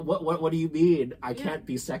What do you mean I can't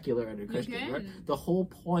be secular and a Christian? Right? The whole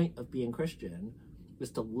point of being Christian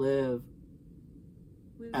is to live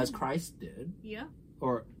as Christ did. Yeah.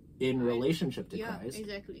 Or in relationship to yeah, Christ.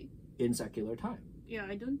 Exactly. In secular time. Yeah,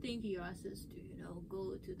 I don't think he asks us to,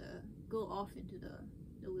 go off into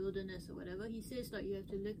the wilderness or whatever. He says like you have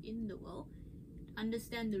to live in the world,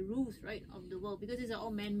 understand the rules, right, of the world, because these are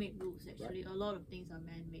all man-made rules actually. Right. A lot of things are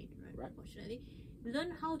man-made, right? Unfortunately.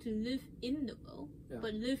 Learn how to live in the world,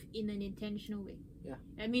 but live in an intentional way. Yeah.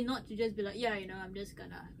 I mean, not to just be like, I'm just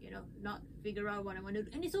gonna, not figure out what I want to do.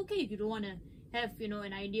 And it's okay if you don't want to have,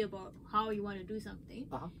 an idea about how you want to do something.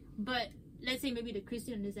 But let's say maybe the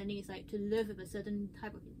Christian understanding is like to live with a certain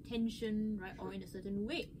type of intention, right, or in a certain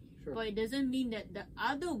way. Sure. But it doesn't mean that the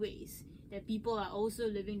other ways that people are also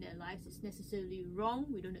living their lives is necessarily wrong.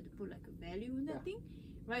 We don't have to put like a value in that thing.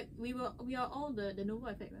 Right, we are all the noble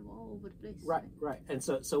effect. Right? We're all over the place. Right. And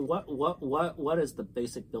so what is the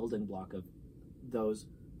basic building block of those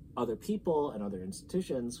other people and other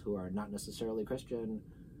institutions who are not necessarily Christian?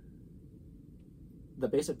 The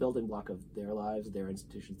basic building block of their lives, their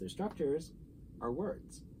institutions, their structures, are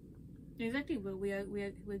words. Exactly. Well,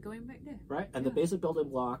 we're going back there. Right, and the basic building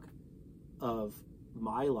block of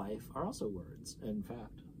my life are also words. In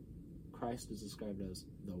fact, Christ is described as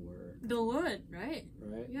the Word. The Word, right?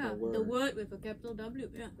 Right? Yeah, the word with a capital W,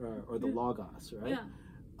 yeah. Or the Logos, right?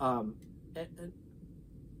 Yeah.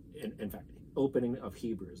 And in fact, opening of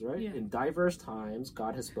Hebrews, right? Yeah. In diverse times,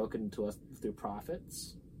 God has spoken to us through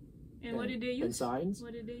prophets. And what did they use? And signs.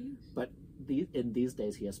 What did they use? But in these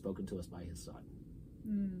days, He has spoken to us by His Son.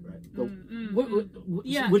 Right?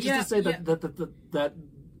 Which is to say that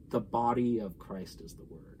the body of Christ is the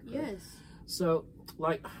Word. Right? Yes. So,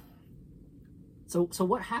 like... So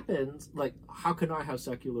what happens, like, how can I have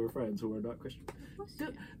secular friends who are not Christian?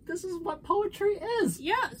 This is what poetry is.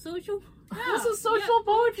 Yeah, social. Yeah, this is social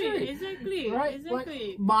poetry. Exactly. Right? Exactly.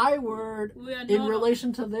 Like, my word in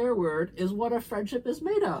relation to their word is what a friendship is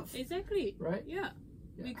made of. Exactly. Right? Yeah.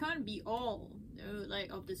 We can't be all,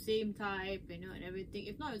 like, of the same type, and everything.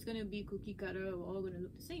 If not, it's going to be cookie cutter. We're all going to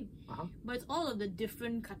look the same. But it's all of the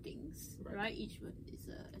different cuttings, right? Each word is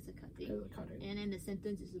a cutting. And then the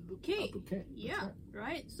sentence is a bouquet. A bouquet. Yeah,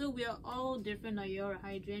 right? So we are all different. Like you're a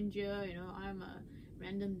hydrangea, I'm a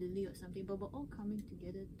random lily or something. But we're all coming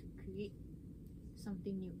together to create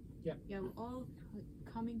something new. Yeah. Yeah, we're all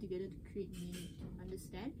coming together to create meaning,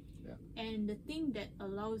 understand? Yeah. And the thing that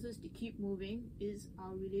allows us to keep moving is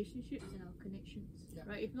our relationships and our connections. Yeah.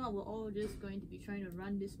 Right? If not, we're all just going to be trying to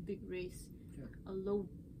run this big race alone.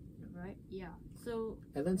 Yeah. Right? Yeah. So.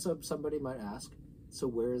 And then somebody might ask, so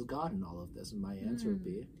where is God in all of this? And my answer would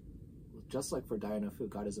be, just like for Diana Fu,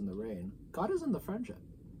 God is in the rain. God is in the friendship.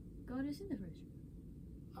 God is in the friendship.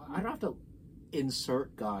 I don't have to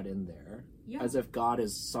insert God in there as if God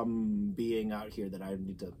is some being out here that I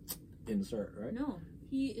need to insert, right? No,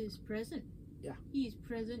 He is present. Yeah. He is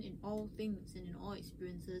present in all things and in all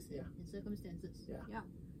experiences and circumstances. Yeah.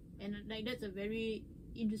 And like that's a very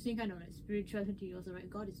interesting kind of like spirituality also, right?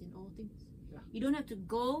 God is in all things. Yeah. You don't have to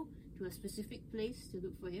go to a specific place to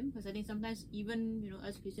look for Him, because I think sometimes even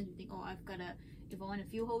us Christians we think, I've gotta, if I want to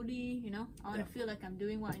feel holy, I want to feel like I'm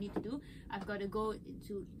doing what I need to do, I've got to go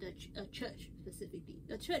into a church specifically.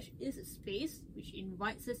 The church is a space which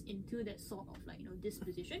invites us into that sort of like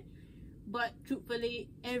disposition, but truthfully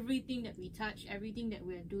everything that we touch, everything that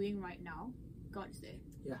we're doing right now, God is there.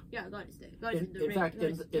 Yeah, God is there. God is in the in fact,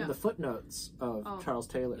 in the footnotes of Charles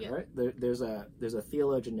Taylor, right? There's a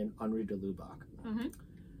theologian named Henri de Lubac.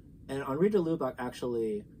 And Henri de Lubac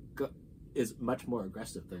actually is much more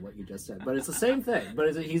aggressive than what you just said. But it's the same thing.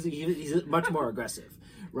 But he's much more aggressive,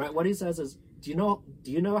 right? What he says is, do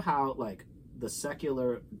you know how like the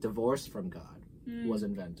secular divorce from God was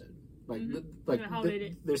invented? Like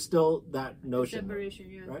there's still that notion,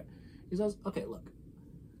 separation, right? He says, okay, look,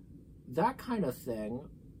 that kind of thing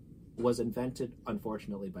was invented,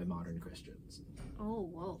 unfortunately, by modern Christians. Oh,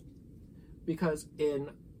 whoa! Because in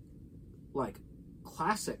like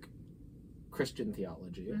classic Christian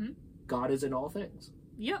theology, God is in all things.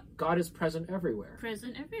 Yep. God is present everywhere.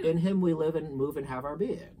 Present everywhere. In Him we live and move and have our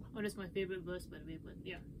being. Oh, that's my favorite verse, by the way, but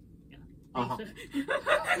yeah.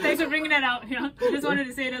 Thanks for bringing that out. I just wanted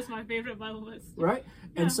to say that's my favorite Bible verse. Right?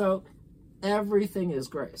 Yeah. And so everything is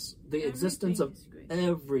grace. The existence of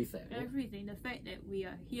everything. Everything. The fact that we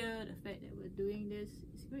are here, the fact that we're doing this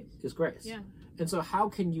is grace. Is grace. Yeah. And so how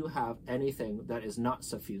can you have anything that is not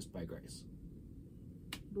suffused by grace?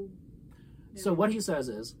 Boom. So what he says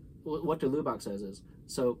is, what de Lubac says is,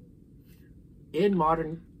 so in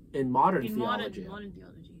modern theology, modern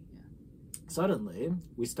theology, suddenly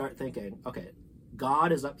we start thinking, okay,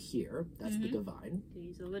 God is up here. That's the divine.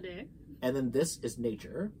 He's over there. And then this is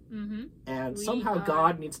nature. Mm-hmm. And somehow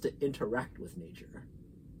God needs to interact with nature.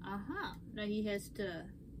 That he has to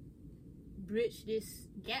bridge this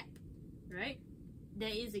gap, right? There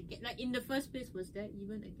is a gap. Like, in the first place, was there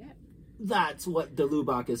even a gap? That's what de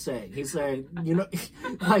Lubac is saying. He's saying, you know,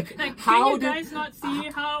 like how can you guys not see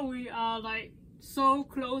how we are, like, so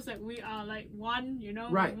close, that we are, like, one, you know,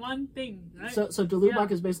 right. like one thing, right? So de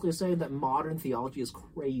Lubac is basically saying that modern theology is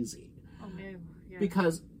crazy. Oh, man. Yeah.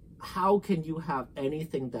 Because how can you have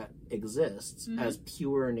anything that exists as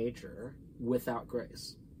pure nature without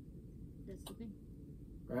grace? That's the thing.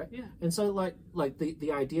 Right? Yeah. And so like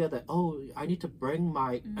the idea that, oh, I need to bring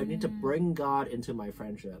God into my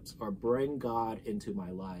friendships, or bring God into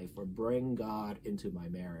my life, or bring God into my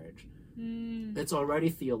marriage. It's already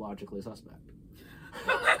theologically suspect.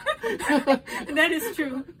 That is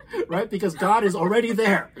true. Right? Because God is already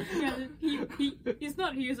there. Yeah, he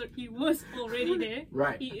was already there.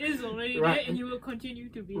 Right. He is already there, and he will continue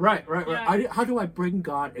to be there. Right. How do I bring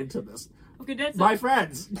God into this? Okay, that's my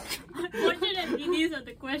friends. Unfortunately, these are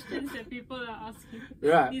the questions that people are asking.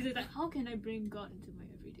 Yeah. These are like, how can I bring God into my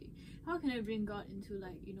everyday? How can I bring God into,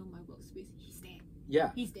 like, you know, my workspace? He's there. Yeah.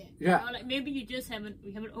 He's there. Yeah. Or like, maybe we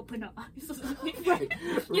haven't opened our eyes or something. Right.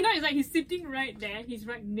 You know, it's like he's sitting right there. He's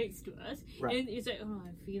right next to us. Right. And it's like, oh,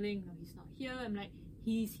 I'm feeling, no, he's not here. I'm like,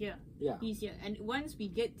 he's here. Yeah. He's here. And once we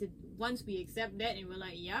accept that, and we're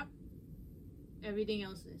like, yep, everything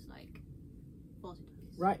else is like positive.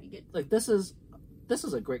 Right. Like, this is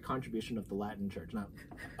a great contribution of the Latin Church. Now,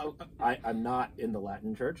 I'm not in the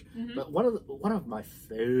Latin Church, but one of my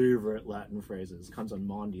favorite Latin phrases comes on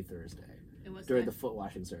Maundy Thursday during the foot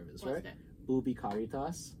washing service. What's right? That? Ubi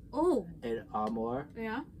caritas. Oh. And amor.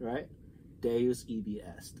 Yeah. Right. Deus ibi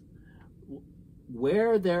est.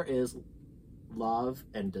 Where there is love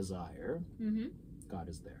and desire, God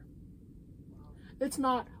is there. It's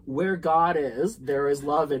not where God is, there is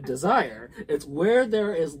love and desire. It's where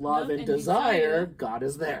there is love and desire, God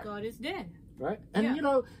is there. God is there. Right? And you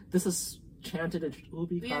know, this is chanted in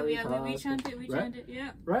Ubi Caritas. Yeah, we chant it,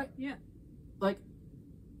 yeah. Right? Yeah. Like,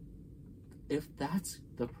 if that's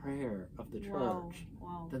the prayer of the church,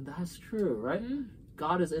 then that's true, right?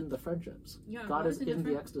 God is in the friendships. Yeah, God is in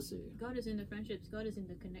the ecstasy. God is in the friendships. God is in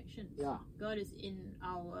the connections. Yeah. God is in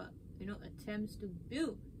our, attempts to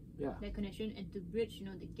build that connection and to bridge,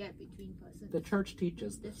 the gap between persons. The church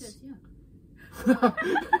teaches this.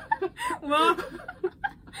 Well,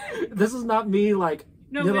 this is not me like.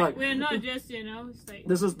 No, we're not just, it's like.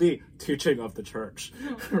 This is the teaching of the church.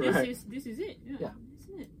 No, right? this is it. Yeah. This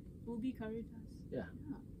is it. Ubi caritas. Yeah.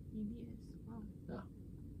 EBS. Wow. Yeah.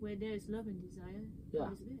 Where there is love and desire,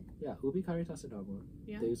 God is there. Yeah. Ubi caritas et amor.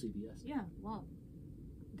 Deus EBS. Yeah. Wow.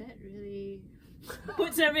 That really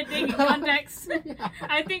puts everything in context.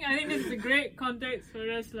 I think this is a great context for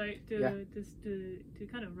us, like, to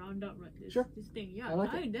kind of round up this thing. Yeah, I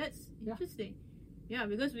think that's interesting. Yeah,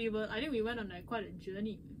 because I think we went on like quite a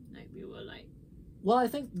journey. Like, we were like. Well, I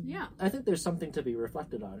think there's something to be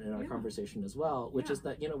reflected on in our conversation as well, which is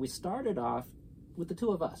that we started off with the two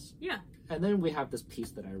of us. Yeah. And then we have this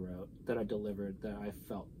piece that I wrote, that I delivered, that I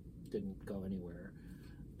felt didn't go anywhere,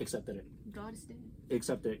 except that God is dead.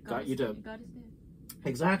 Except it got you to. God is dead.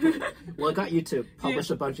 Exactly. Well, it got you to publish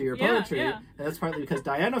a bunch of your poetry, and that's partly because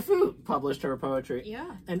Diana Fu published her poetry.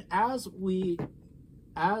 Yeah. And as we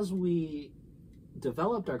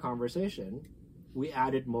developed our conversation, we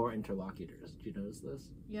added more interlocutors. Did you notice this?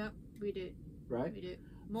 Yeah, we did. Right? We did.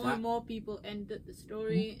 More and more people entered the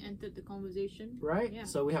story, entered the conversation. Right? Yeah.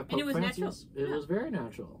 So we have Pope Francis. Natural. It was very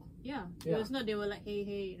natural. Yeah. It was not, they were like,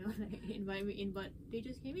 hey, like, invite me in, but they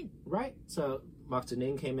just came in. Right. So Mark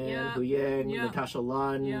Zanin came in, Hu Yin, Natasha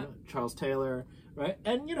Lunn, Charles Taylor, right?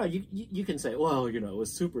 And, you can say, well, it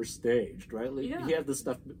was super staged, right? Like, he had this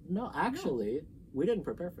stuff. No, actually, we didn't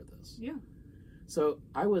prepare for this. Yeah. So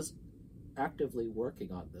I was actively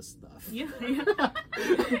working on this stuff. Yeah.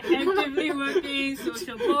 Actively working,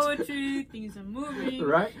 social poetry, things are moving.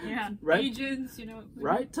 Right. Yeah. Right. Agents,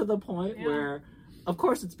 Right, to the point where, of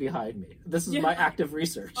course, it's behind me. This is my active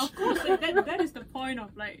research. Of course, that is the point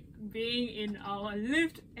of, like, being in our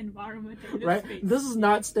lived environment. Right. Space. This is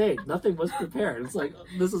not staged. Nothing was prepared. It's like,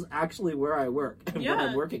 this is actually where I work and what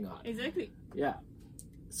I'm working on. Exactly. Yeah.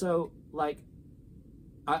 So, like,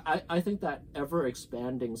 I think that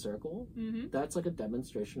ever-expanding circle, that's like a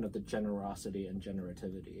demonstration of the generosity and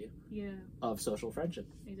generativity of social friendship.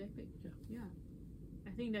 Exactly. Yeah.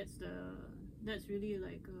 I think that's really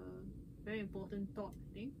like a very important thought,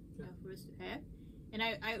 I think, for us to have. And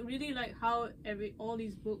I really like how all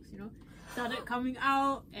these books, you know, started coming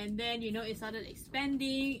out, and then, you know, it started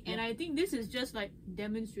expanding. And I think this is just like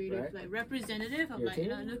demonstrative, like representative of like, you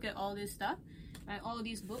know, look at all this stuff, right? All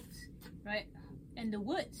these books, right? And the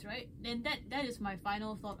words, right? And that is my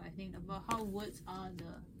final thought, I think, about how words are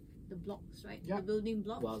the blocks, right? The building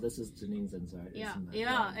blocks. Well, this is Janine's insight.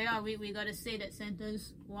 We gotta say that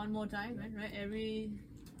sentence one more time, right? Every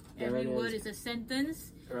word is a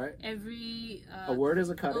sentence. Right. A word is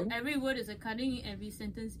a cutting. Every word is a cutting. Every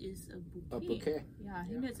sentence is a bouquet. A bouquet. Yeah, I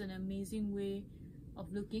think that's an amazing way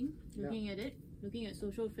of looking at it. Looking at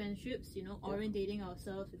social friendships, you know, orientating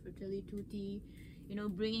ourselves with Fratelli Tutti, you know,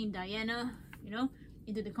 bringing Diana, you know,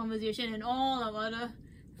 into the conversation, and all our other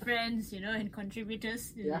friends, you know, and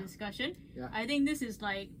contributors to the discussion. Yeah. I think this is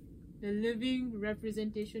like the living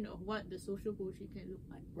representation of what the social poetry can look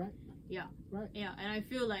like. Right. Yeah. Right. Yeah, and I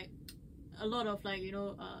feel like a lot of like, you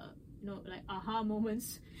know, like aha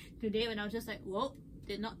moments today when I was just like, whoa,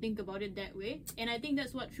 did not think about it that way. And I think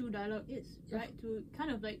that's what true dialogue is, right? To kind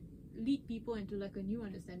of like lead people into like a new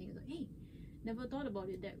understanding. It's like, hey, never thought about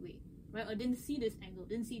it that way, right? Or didn't see this angle,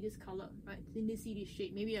 didn't see this color, right? Didn't see this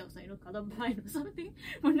shade. Maybe I was like, you know, colorblind or something.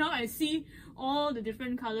 But now I see all the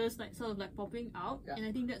different colors like sort of like popping out. And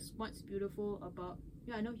I think that's what's beautiful about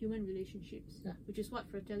human relationships, which is what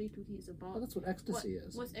Fratelli Tutti is about. Well, that's what ecstasy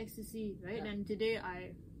is. What's ecstasy, right? And today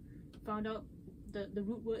I found out the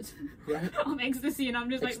root words of ecstasy, and I'm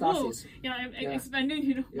just like, whoa, I'm expanding,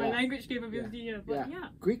 you know, my language capability here. But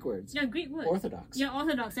Greek words. Yeah, Greek words. Orthodox. Yeah,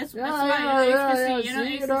 Orthodox. That's why ecstasy.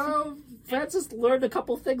 See, you know, Francis learned a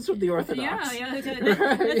couple things from the Orthodox.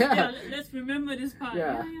 Let's remember this part.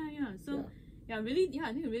 So. I think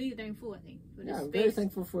I'm really thankful, for this space. Very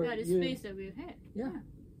thankful for this space that we've had.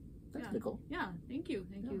 Thanks, Nicole. Thank you.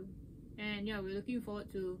 And we're looking forward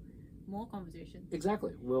to more conversations.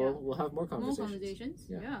 Exactly. We'll have more conversations. More conversations.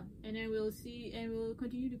 And then we'll see, and we'll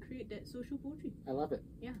continue to create that social poetry. I love it.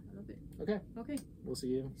 I love it. Okay. We'll see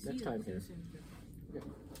you next time here. See you soon. Okay.